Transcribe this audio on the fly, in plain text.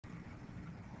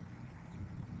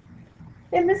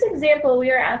In this example, we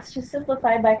are asked to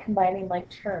simplify by combining like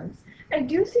terms. I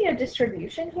do see a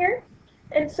distribution here,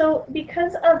 and so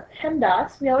because of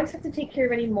PEMDAS, we always have to take care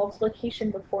of any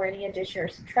multiplication before any addition or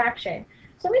subtraction.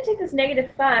 So I'm going to take this negative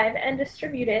 5 and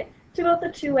distribute it to both the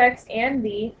 2x and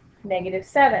the negative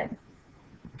 7.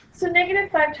 So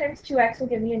negative 5 times 2x will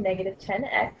give me a negative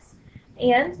 10x,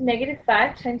 and negative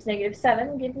 5 times negative 7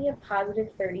 will give me a positive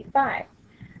 35.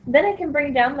 Then I can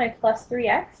bring down my plus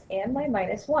 3x and my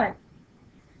minus 1.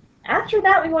 After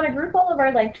that, we want to group all of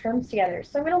our like terms together.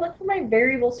 So I'm going to look for my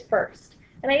variables first.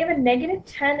 And I have a negative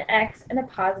 10x and a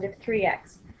positive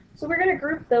 3x. So we're going to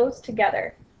group those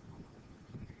together.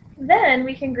 Then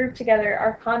we can group together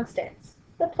our constants,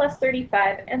 the plus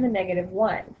 35 and the negative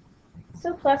 1.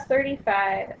 So plus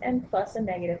 35 and plus a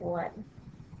negative 1.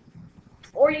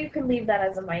 Or you can leave that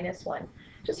as a minus 1.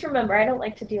 Just remember, I don't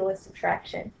like to deal with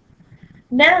subtraction.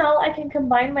 Now I can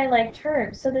combine my like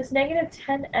terms. So this negative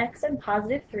 10x and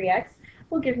positive 3x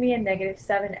will give me a negative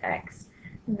 7x.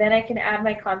 Then I can add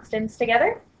my constants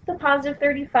together. The positive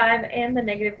 35 and the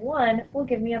negative 1 will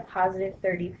give me a positive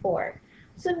 34.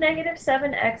 So negative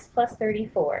 7x plus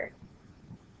 34